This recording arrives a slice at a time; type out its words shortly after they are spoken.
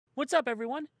What's up,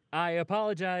 everyone? I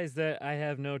apologize that I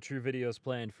have no true videos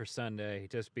planned for Sunday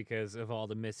just because of all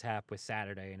the mishap with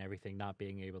Saturday and everything not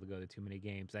being able to go to too many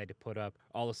games. I had to put up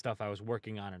all the stuff I was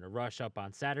working on in a rush up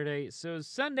on Saturday. So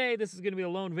Sunday, this is going to be a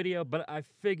lone video, but I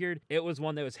figured it was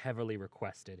one that was heavily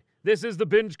requested. This is the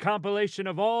Binge Compilation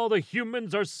of All the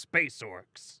Humans Are Space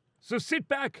Orcs. So sit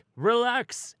back,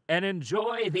 relax, and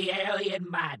enjoy the alien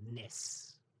madness.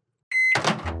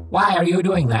 Why are you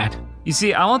doing that? You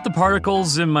see, I want the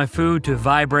particles in my food to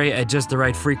vibrate at just the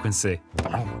right frequency.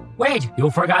 Wait, you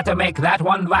forgot to make that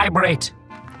one vibrate.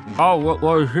 Oh,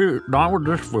 well, see, not with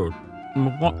this food.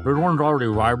 This one's already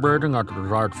vibrating at the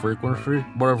desired frequency,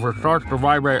 but if it starts to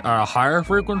vibrate at a higher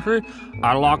frequency,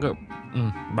 I lock it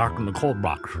back in the cold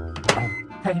box.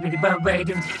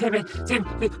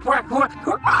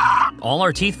 All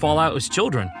our teeth fall out as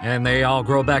children, and they all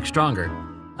grow back stronger.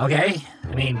 Okay,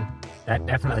 I mean, that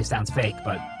definitely sounds fake,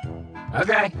 but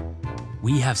okay.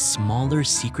 We have smaller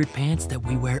secret pants that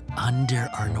we wear under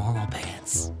our normal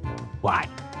pants. Why?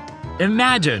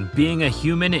 Imagine being a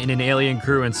human in an alien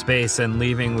crew in space and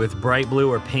leaving with bright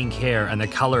blue or pink hair and the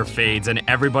color fades and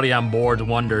everybody on board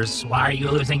wonders, Why are you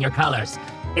losing your colors?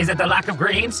 Is it the lack of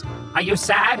greens? Are you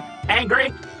sad?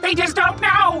 Angry? They just don't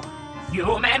know!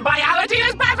 Human biology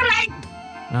is baffling!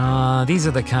 these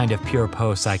are the kind of pure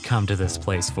posts I come to this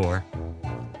place for.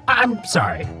 I'm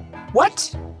sorry.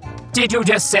 What? Did you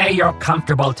just say your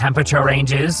comfortable temperature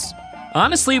range is?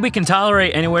 Honestly, we can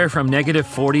tolerate anywhere from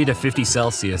 -40 to 50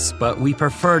 Celsius, but we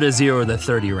prefer to 0 to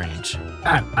 30 range.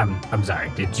 I'm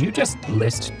sorry, did you just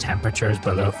list temperatures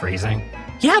below freezing?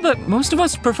 Yeah, but most of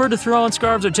us prefer to throw on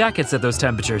scarves or jackets at those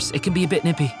temperatures. It can be a bit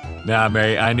nippy. Nah,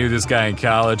 mate, I knew this guy in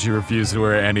college who refused to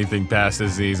wear anything past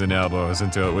his knees and elbows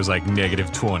until it was like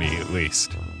 -20 at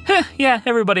least. Yeah,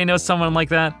 everybody knows someone like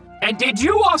that. And did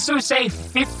you also say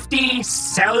 50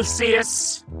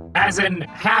 Celsius? As in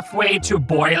halfway to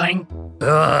boiling?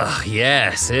 Ugh,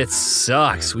 yes, it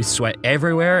sucks. We sweat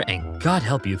everywhere, and God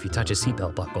help you if you touch a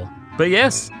seatbelt buckle. But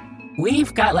yes.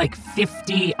 We've got like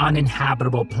 50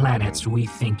 uninhabitable planets we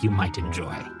think you might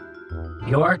enjoy.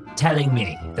 You're telling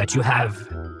me that you have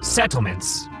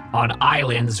settlements on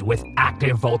islands with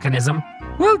active volcanism?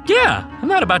 Well, yeah. I'm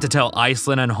not about to tell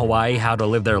Iceland and Hawaii how to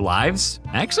live their lives.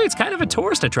 Actually, it's kind of a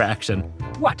tourist attraction.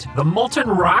 What, the molten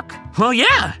rock? Well,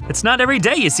 yeah. It's not every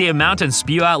day you see a mountain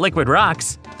spew out liquid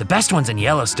rocks. The best one's in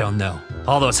Yellowstone, though.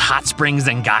 All those hot springs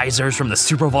and geysers from the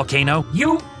supervolcano.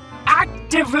 You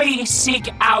actively seek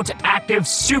out active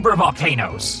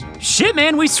supervolcanoes. Shit,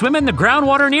 man, we swim in the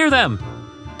groundwater near them.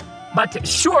 But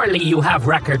surely you have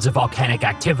records of volcanic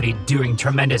activity doing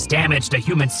tremendous damage to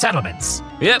human settlements.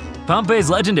 Yep, Pompeii's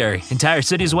legendary. Entire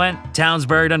cities went, towns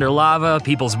buried under lava,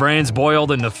 people's brains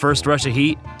boiled in the first rush of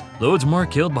heat. Loads more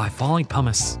killed by falling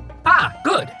pumice. Ah,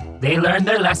 good. They learned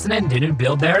their lesson and didn't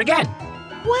build there again.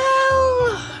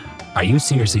 Well... Are you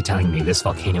seriously telling me this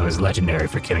volcano is legendary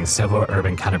for killing several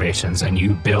urban conurbations and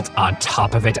you built on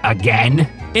top of it again?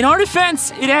 In our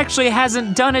defense, it actually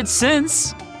hasn't done it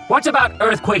since. What about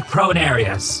earthquake-prone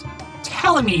areas?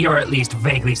 Tell me you're at least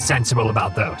vaguely sensible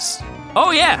about those.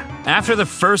 Oh yeah, after the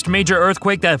first major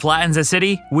earthquake that flattens a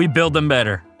city, we build them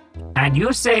better. And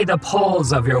you say the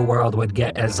poles of your world would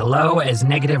get as low as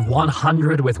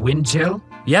 -100 with wind chill?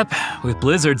 Yep, with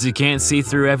blizzards you can't see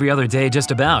through every other day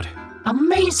just about.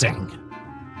 Amazing.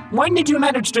 When did you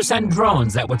manage to send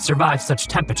drones that would survive such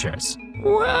temperatures?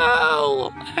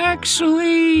 Well,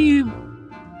 actually...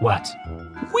 What?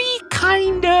 We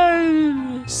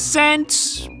kinda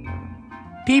sent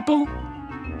people.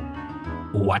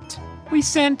 What? We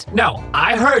sent... No,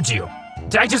 I heard you.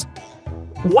 Did I just...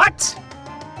 What?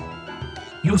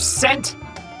 You sent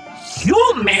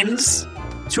humans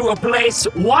to a place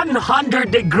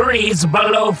 100 degrees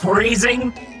below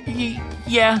freezing?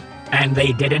 Yeah. And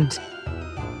they didn't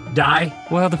die?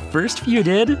 Well, the first few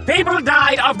did. People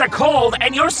died of the cold,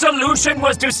 and your solution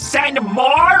was to send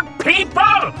more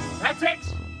people! That's it!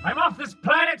 I'm off this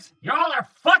planet! Y'all are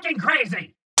fucking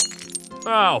crazy!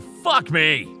 Oh, fuck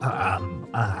me!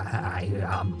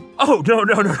 Oh,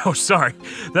 no, sorry.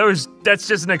 That's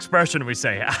just an expression we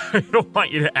say. I don't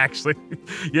want you to actually,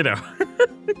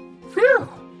 Phew!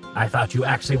 I thought you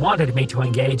actually wanted me to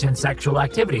engage in sexual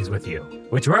activities with you,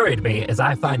 which worried me as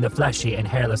I find the fleshy and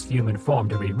hairless human form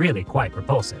to be really quite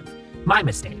repulsive. My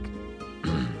mistake.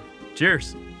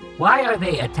 Cheers. Why are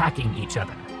they attacking each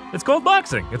other? It's called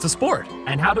boxing. It's a sport.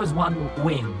 And how does one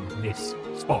win this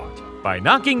sport? By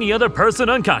knocking the other person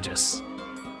unconscious.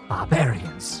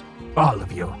 Barbarians. All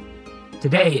of you.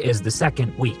 Today is the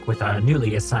second week with our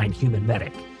newly assigned human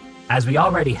medic. As we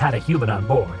already had a human on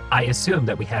board, I assumed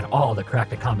that we had all the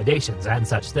correct accommodations and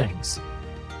such things.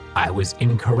 I was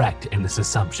incorrect in this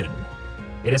assumption.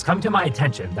 It has come to my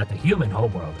attention that the human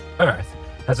homeworld, Earth,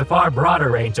 has a far broader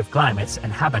range of climates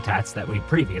and habitats than we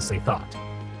previously thought.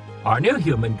 Our new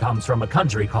human comes from a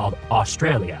country called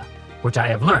Australia, which I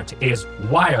have learnt is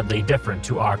wildly different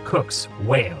to our Cook's,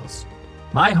 Wales.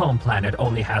 My home planet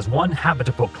only has one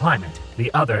habitable climate,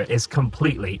 the other is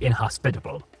completely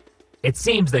inhospitable. It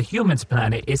seems the humans'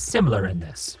 planet is similar in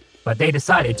this, but they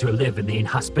decided to live in the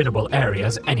inhospitable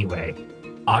areas anyway.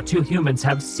 Our two humans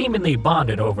have seemingly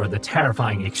bonded over the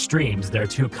terrifying extremes their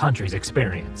two countries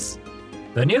experience.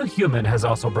 The new human has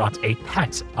also brought a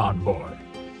pet on board.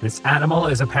 This animal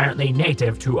is apparently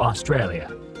native to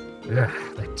Australia.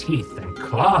 Ugh, the teeth and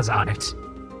claws on it.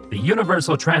 The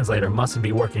universal translator mustn't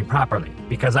be working properly,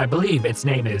 because I believe its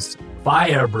name is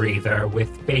Fire Breather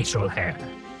with facial hair.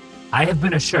 I have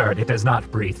been assured it does not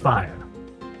breathe fire.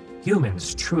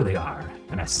 Humans truly are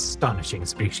an astonishing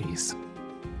species.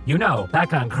 You know,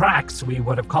 back on Cracks, we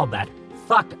would have called that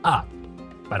fucked up.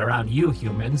 But around you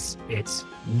humans, it's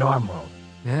normal.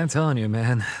 Yeah, I'm telling you,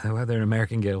 man, the weather in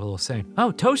America can get a little sane.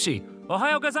 Oh, Toshi!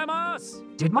 Ohayou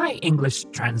gozaimasu! Did my English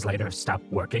translator stop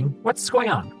working? What's going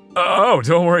on? Oh,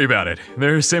 don't worry about it.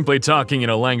 They're simply talking in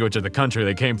a language of the country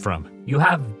they came from. You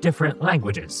have different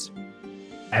languages.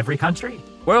 Every country?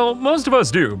 Well, most of us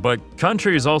do, but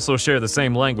countries also share the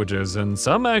same languages, and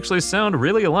some actually sound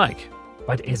really alike.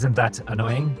 But isn't that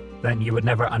annoying? Then you would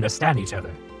never understand each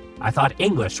other. I thought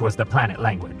English was the planet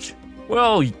language.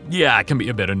 Well, yeah, it can be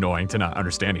a bit annoying to not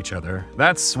understand each other.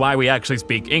 That's why we actually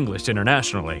speak English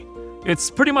internationally.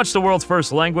 It's pretty much the world's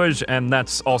first language, and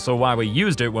that's also why we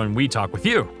used it when we talk with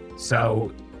you.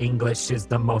 So, English is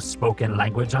the most spoken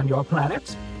language on your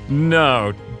planet?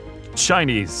 No,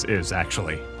 Chinese is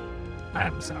actually.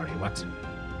 I'm sorry, what?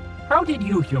 How did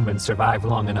you humans survive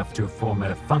long enough to form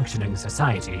a functioning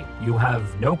society? You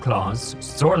have no claws,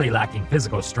 sorely lacking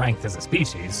physical strength as a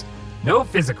species, no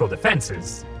physical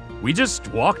defenses. We just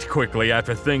walked quickly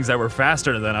after things that were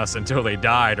faster than us until they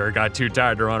died or got too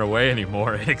tired to run away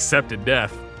anymore and accepted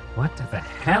death. What the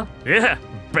hell? Yeah,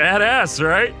 badass,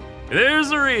 right?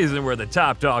 There's a reason we're the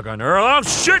top dog on Earth. Oh,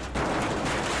 shit!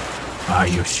 Are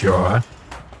you sure?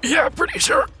 Yeah, pretty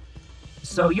sure.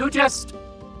 So you just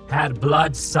had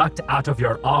blood sucked out of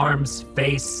your arms,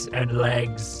 face, and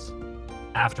legs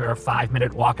after a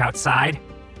 5-minute walk outside?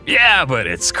 Yeah, but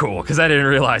it's cool, because I didn't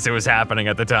realize it was happening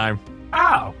at the time.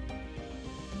 Oh.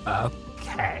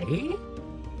 Okay.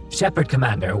 Shepard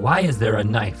Commander, why is there a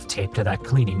knife taped to that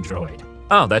cleaning droid?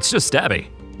 Oh, that's just Stabby.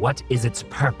 What is its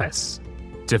purpose?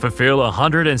 To fulfill a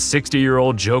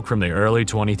 160-year-old joke from the early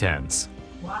 2010s.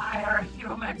 Why are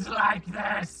humans like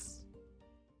this?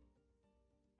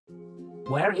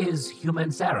 Where is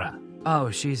human Sarah? Oh,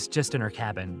 she's just in her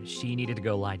cabin. She needed to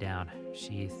go lie down.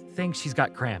 She thinks she's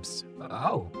got cramps.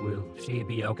 Oh, will she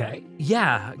be okay?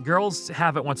 Yeah, girls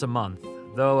have it once a month,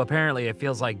 though apparently it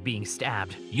feels like being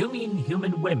stabbed. You mean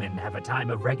human women have a time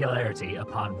of regularity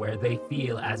upon where they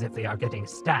feel as if they are getting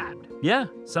stabbed? Yeah,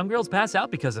 some girls pass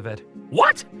out because of it.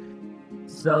 What?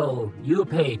 So, you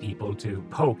pay people to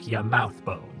poke your mouth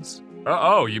bones?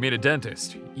 Oh, you mean a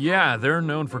dentist? Yeah, they're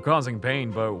known for causing pain,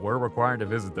 but we're required to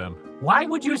visit them. Why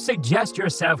would you suggest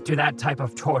yourself to that type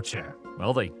of torture?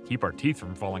 Well, they keep our teeth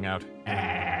from falling out.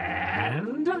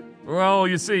 And? Well,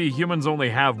 you see, humans only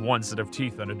have one set of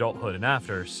teeth in adulthood and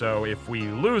after, so if we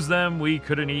lose them, we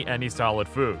couldn't eat any solid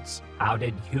foods. How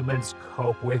did humans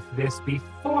cope with this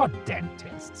before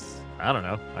dentists? I don't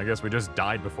know. I guess we just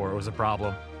died before it was a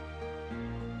problem.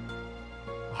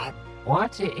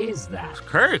 What is that?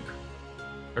 Cake.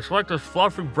 It's like this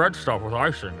fluffy bread stuff with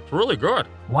icing. It's really good.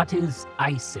 What is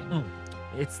icing?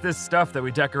 It's this stuff that we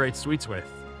decorate sweets with.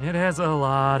 It has a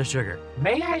lot of sugar.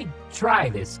 May I try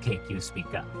this cake you speak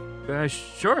of?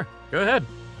 Sure. Go ahead.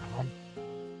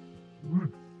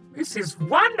 This is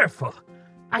wonderful.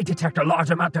 I detect a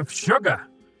large amount of sugar.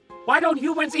 Why don't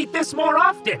humans eat this more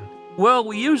often? Well,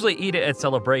 we usually eat it at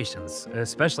celebrations,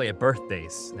 especially at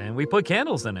birthdays, and we put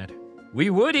candles in it. We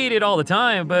would eat it all the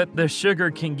time, but the sugar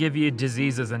can give you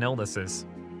diseases and illnesses.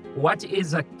 What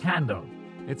is a candle?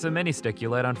 It's a mini stick you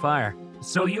light on fire.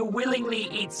 So you willingly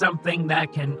eat something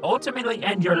that can ultimately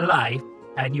end your life,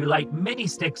 and you light mini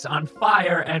sticks on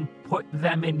fire and put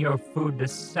them in your food to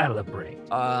celebrate.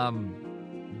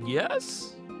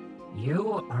 Yes?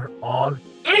 You are all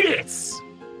idiots!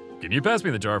 Can you pass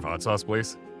me the jar of hot sauce,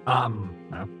 please?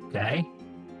 Okay.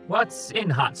 What's in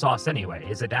hot sauce anyway?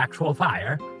 Is it actual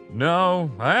fire? No,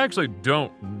 I actually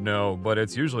don't know, but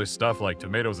it's usually stuff like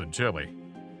tomatoes and chili.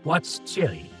 What's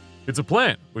chili? It's a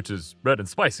plant, which is red and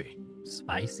spicy.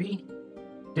 Spicy?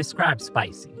 Describe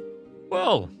spicy.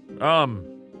 Well,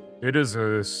 it is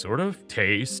a sort of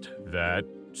taste that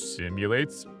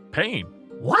simulates pain.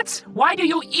 What? Why do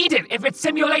you eat it if it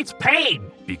simulates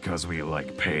pain? Because we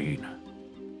like pain.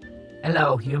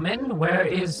 Hello, human. Where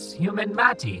is human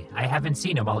Matty? I haven't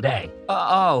seen him all day.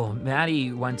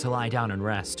 Maddie went to lie down and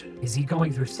rest. Is he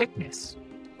going through sickness?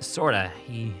 Sorta.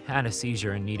 He had a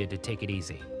seizure and needed to take it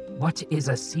easy. What is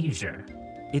a seizure?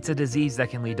 It's a disease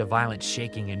that can lead to violent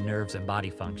shaking in nerves and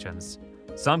body functions.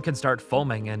 Some can start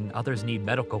foaming and others need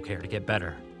medical care to get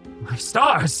better. My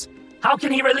stars! How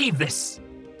can he relieve this?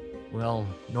 Well,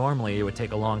 normally it would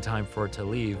take a long time for it to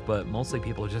leave, but mostly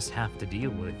people just have to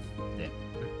deal with it.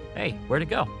 Hey, where'd it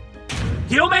go?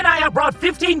 Human, I have brought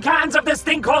 15 cans of this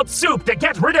thing called soup to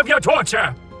get rid of your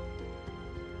torture!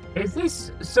 Is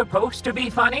this supposed to be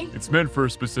funny? It's meant for a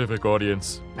specific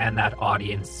audience. And that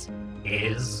audience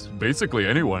is? Basically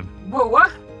anyone. Whoa,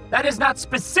 what? That is not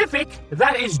specific,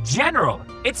 that is general.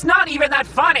 It's not even that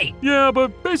funny. Yeah,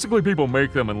 but basically people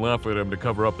make them and laugh at them to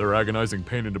cover up their agonizing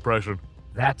pain and depression.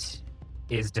 That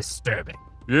is disturbing.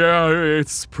 Yeah,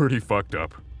 it's pretty fucked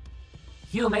up.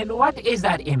 Human, what is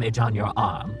that image on your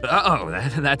arm?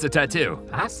 That's a tattoo.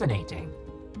 Fascinating.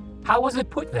 How was it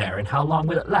put there and how long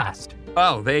will it last?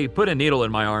 Oh, they put a needle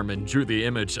in my arm and drew the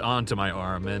image onto my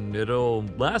arm, and it'll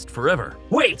last forever.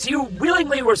 Wait, you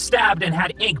willingly were stabbed and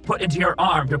had ink put into your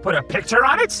arm to put a picture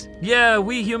on it? Yeah,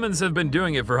 we humans have been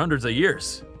doing it for hundreds of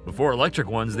years. Before electric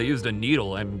ones, they used a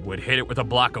needle and would hit it with a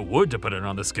block of wood to put it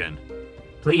on the skin.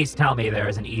 Please tell me there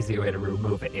is an easy way to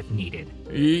remove it if needed.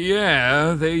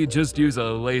 Yeah, they just use a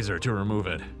laser to remove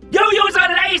it. You use a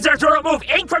laser to remove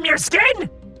ink from your skin?!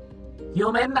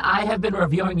 Human, I have been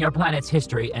reviewing your planet's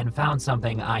history and found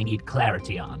something I need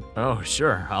clarity on. Oh,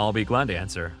 sure. I'll be glad to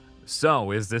answer.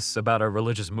 So, is this about our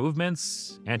religious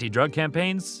movements? Anti-drug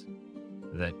campaigns?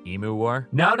 That Emu War?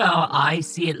 No, I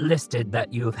see it listed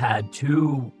that you've had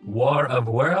 2 War of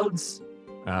Worlds.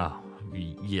 Oh,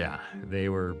 yeah. They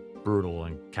were brutal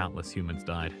and countless humans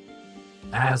died.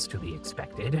 As to be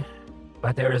expected.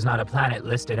 But there is not a planet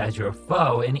listed as your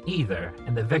foe in either,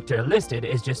 and the victor listed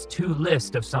is just 2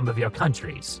 lists of some of your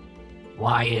countries.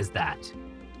 Why is that?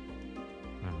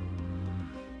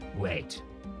 Wait,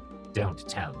 don't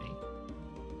tell me.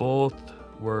 Both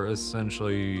were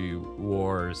essentially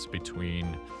wars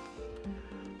between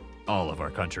all of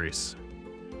our countries.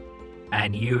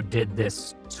 And you did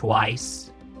this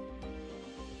twice?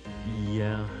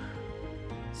 Yeah.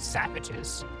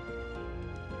 Savages.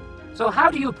 So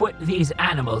how do you put these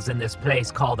animals in this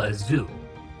place called a zoo?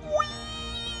 We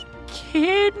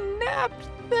kidnapped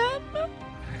them?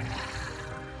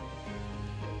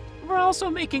 We're also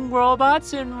making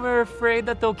robots and we're afraid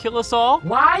that they'll kill us all.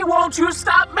 Why won't you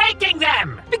stop making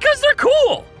them? Because they're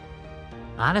cool!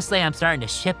 Honestly, I'm starting to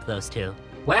ship those 2.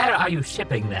 Where are you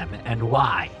shipping them and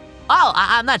why? Oh,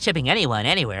 I'm not shipping anyone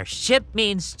anywhere. Ship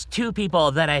means 2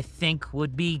 people that I think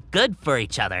would be good for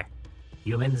each other.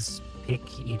 Humans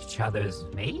pick each other's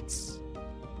mates?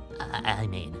 I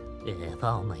mean, if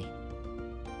only.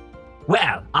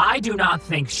 Well, I do not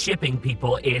think shipping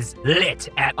people is lit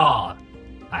at all.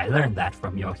 I learned that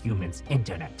from your human's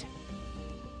internet.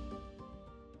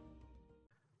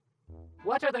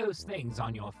 What are those things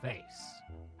on your face?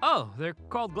 Oh, they're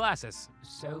called glasses.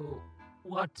 So,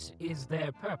 what is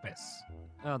their purpose?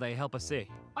 Oh, they help us see.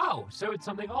 Oh, so it's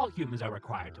something all humans are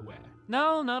required to wear.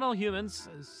 No, not all humans.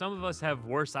 Some of us have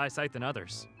worse eyesight than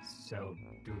others. So,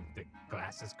 do the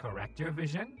glasses correct your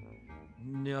vision?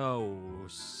 No.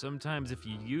 Sometimes if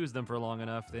you use them for long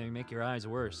enough, they make your eyes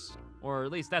worse. Or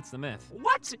at least that's the myth.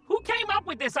 What? Who came up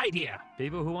with this idea?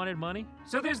 People who wanted money?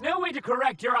 So there's no way to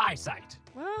correct your eyesight?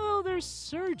 Well, there's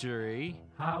surgery.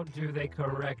 How do they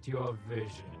correct your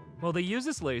vision? Well, they use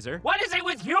this laser. What is it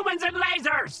with humans and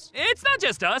lasers? It's not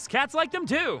just us. Cats like them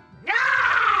too.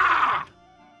 Ah!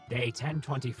 Day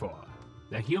 1024.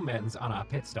 The humans on our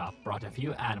pit stop brought a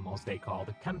few animals they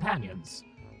called companions.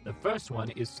 The first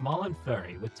one is small and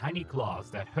furry with tiny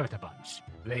claws that hurt a bunch.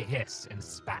 They hiss and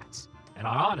spat, and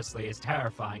are honestly as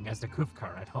terrifying as the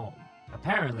kufkar at home.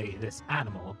 Apparently, this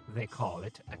animal, they call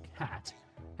it a cat,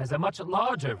 has a much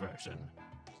larger version.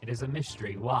 It is a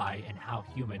mystery why and how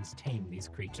humans tame these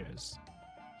creatures.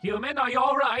 Human, are you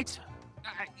all right?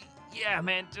 Yeah,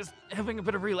 man, just having a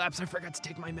bit of relapse. I forgot to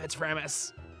take my meds for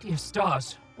MS. Dear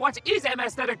stars, what is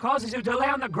MS that it causes you to lay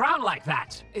on the ground like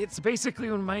that? It's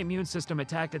basically when my immune system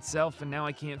attacked itself and now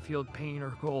I can't feel pain or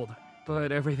cold.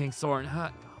 But everything's sore and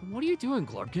hot. What are you doing,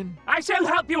 Glorkin? I shall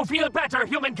help you feel better,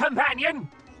 human companion!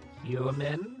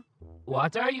 Human,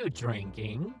 what are you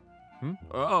drinking?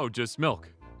 Oh, just milk.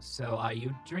 So are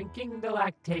you drinking the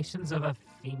lactations of a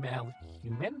female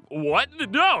human? What?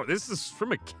 No, this is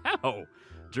from a cow.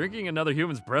 Drinking another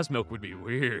human's breast milk would be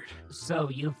weird. So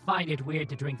you find it weird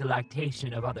to drink the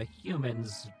lactation of other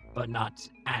humans, but not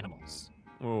animals?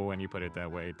 Oh, when you put it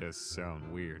that way, it does sound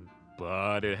weird.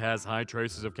 But it has high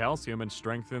traces of calcium and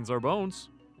strengthens our bones.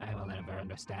 I will never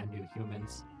understand you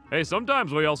humans. Hey,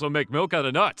 sometimes we also make milk out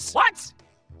of nuts. What?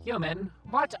 Human,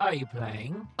 what are you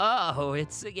playing? Oh,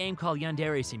 it's a game called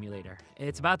Yandere Simulator.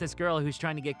 It's about this girl who's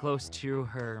trying to get close to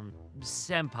her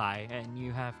senpai, and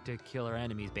you have to kill her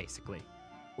enemies, basically.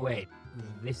 Wait,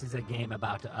 this is a game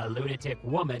about a lunatic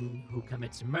woman who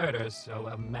commits murder so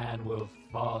a man will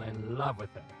fall in love with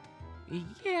her.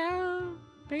 Yeah,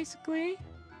 basically.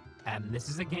 And this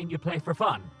is a game you play for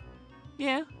fun.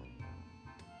 Yeah.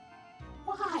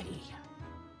 Why?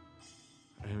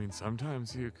 I mean,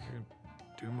 sometimes you can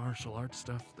do martial arts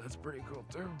stuff. That's pretty cool,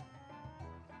 too.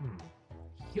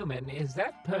 Human, is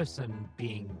that person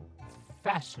being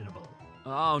fashionable?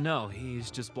 Oh, no,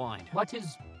 he's just blind. What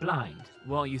is blind?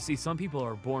 Well, you see, some people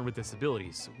are born with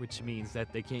disabilities, which means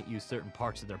that they can't use certain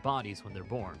parts of their bodies when they're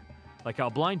born. Like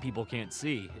how blind people can't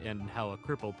see, and how a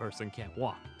crippled person can't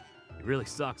walk. It really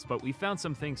sucks, but we found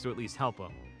some things to at least help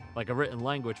them. Like a written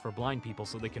language for blind people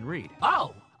so they can read.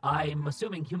 Oh, I'm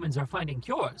assuming humans are finding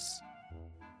cures.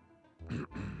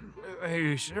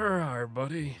 Hey, sure are,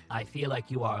 buddy. I feel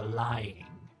like you are lying.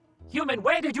 Human,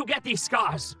 where did you get these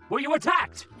scars? Were you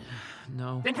attacked?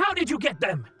 No, Then how did you get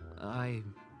them? I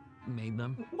made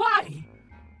them. Why?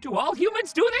 Do all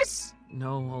humans do this?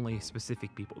 No, only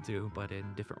specific people do, but in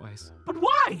different ways. But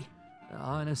why?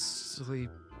 Honestly,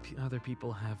 other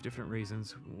people have different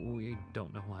reasons. We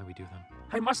don't know why we do them.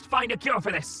 I must find a cure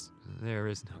for this. There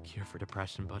is no cure for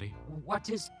depression, buddy. What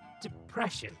is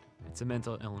depression? It's a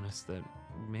mental illness that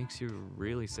makes you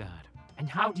really sad. And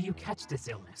how do you catch this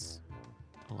illness?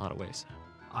 A lot of ways.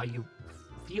 Are you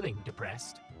feeling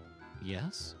depressed?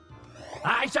 Yes?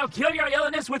 I shall cure your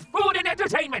illness with food and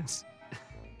entertainment!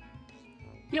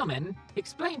 Human,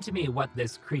 explain to me what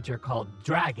this creature called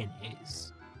dragon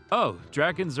is. Oh,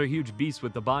 dragons are huge beasts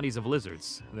with the bodies of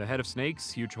lizards, the head of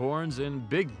snakes, huge horns, and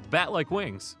big bat-like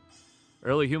wings.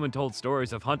 Early human told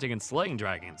stories of hunting and slaying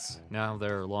dragons. Now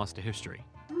they're lost to history.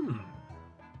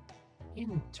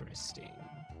 Interesting.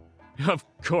 Of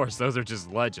course, those are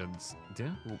just legends.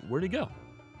 Yeah, where'd he go?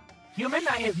 Human,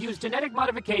 I have used genetic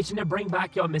modification to bring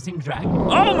back your missing dragon.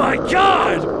 Oh my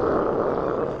god!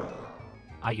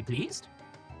 Are you pleased?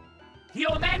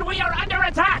 Human, we are under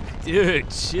attack! Dude,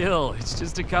 chill. It's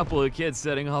just a couple of kids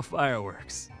setting off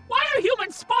fireworks. Why are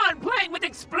humans spawn playing with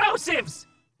explosives?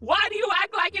 Why do you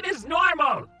act like it is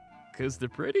normal? 'Cause they're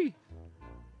pretty.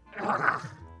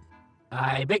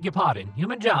 I beg your pardon,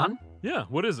 Human John. Yeah,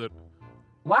 what is it?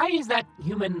 Why is that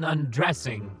human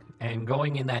undressing and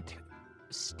going in that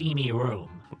steamy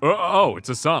room? Oh, it's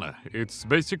a sauna. It's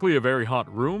basically a very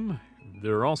hot room.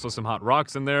 There are also some hot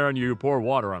rocks in there, and you pour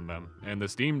water on them, and the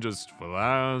steam just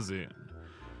flies in.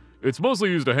 It's mostly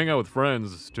used to hang out with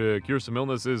friends, to cure some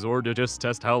illnesses, or to just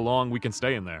test how long we can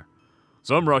stay in there.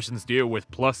 Some Russians deal with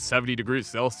plus 70 degrees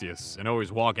Celsius and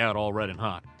always walk out all red and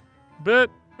hot. But,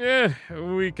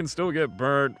 we can still get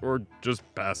burnt or just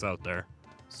pass out there.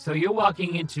 So you're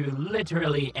walking into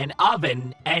literally an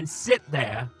oven and sit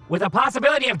there with a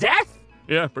possibility of death?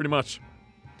 Yeah, pretty much.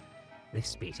 This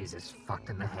species is fucked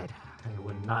in the head. I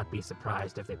would not be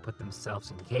surprised if they put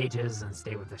themselves in cages and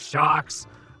stay with the sharks,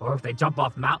 or if they jump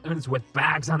off mountains with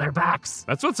bags on their backs.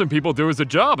 That's what some people do as a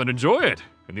job and enjoy it,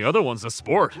 and the other one's a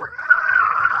sport.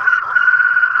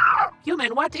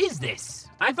 Human, what is this?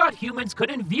 I thought humans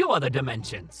couldn't view other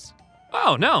dimensions.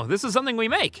 Oh, no, this is something we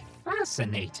make.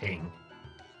 Fascinating.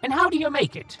 And how do you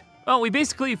make it? Well, we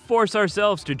basically force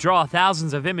ourselves to draw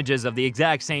thousands of images of the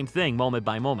exact same thing moment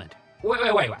by moment.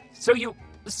 Wait. So you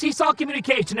seesaw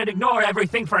communication and ignore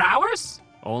everything for hours?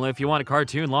 Only if you want a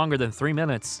cartoon longer than 3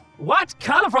 minutes. What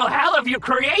colorful hell have you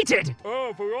created? Oh,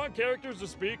 if we want characters to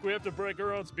speak, we have to break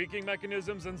our own speaking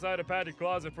mechanisms inside a padded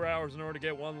closet for hours in order to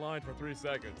get one line for 3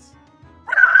 seconds.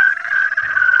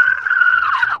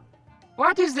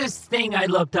 What is this thing I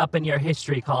looked up in your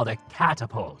history called a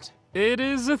catapult? It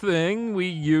is a thing we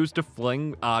use to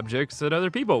fling objects at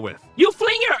other people with. You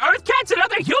fling your earth cats at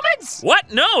other humans?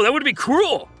 What? No, that would be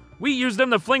cruel. We use them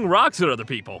to fling rocks at other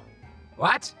people.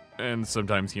 What? And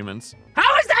sometimes humans.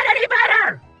 How is that any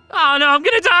better? Oh no, I'm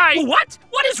gonna die! What?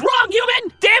 What is wrong,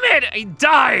 human? Damn it! I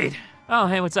died! Oh,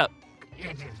 hey, what's up?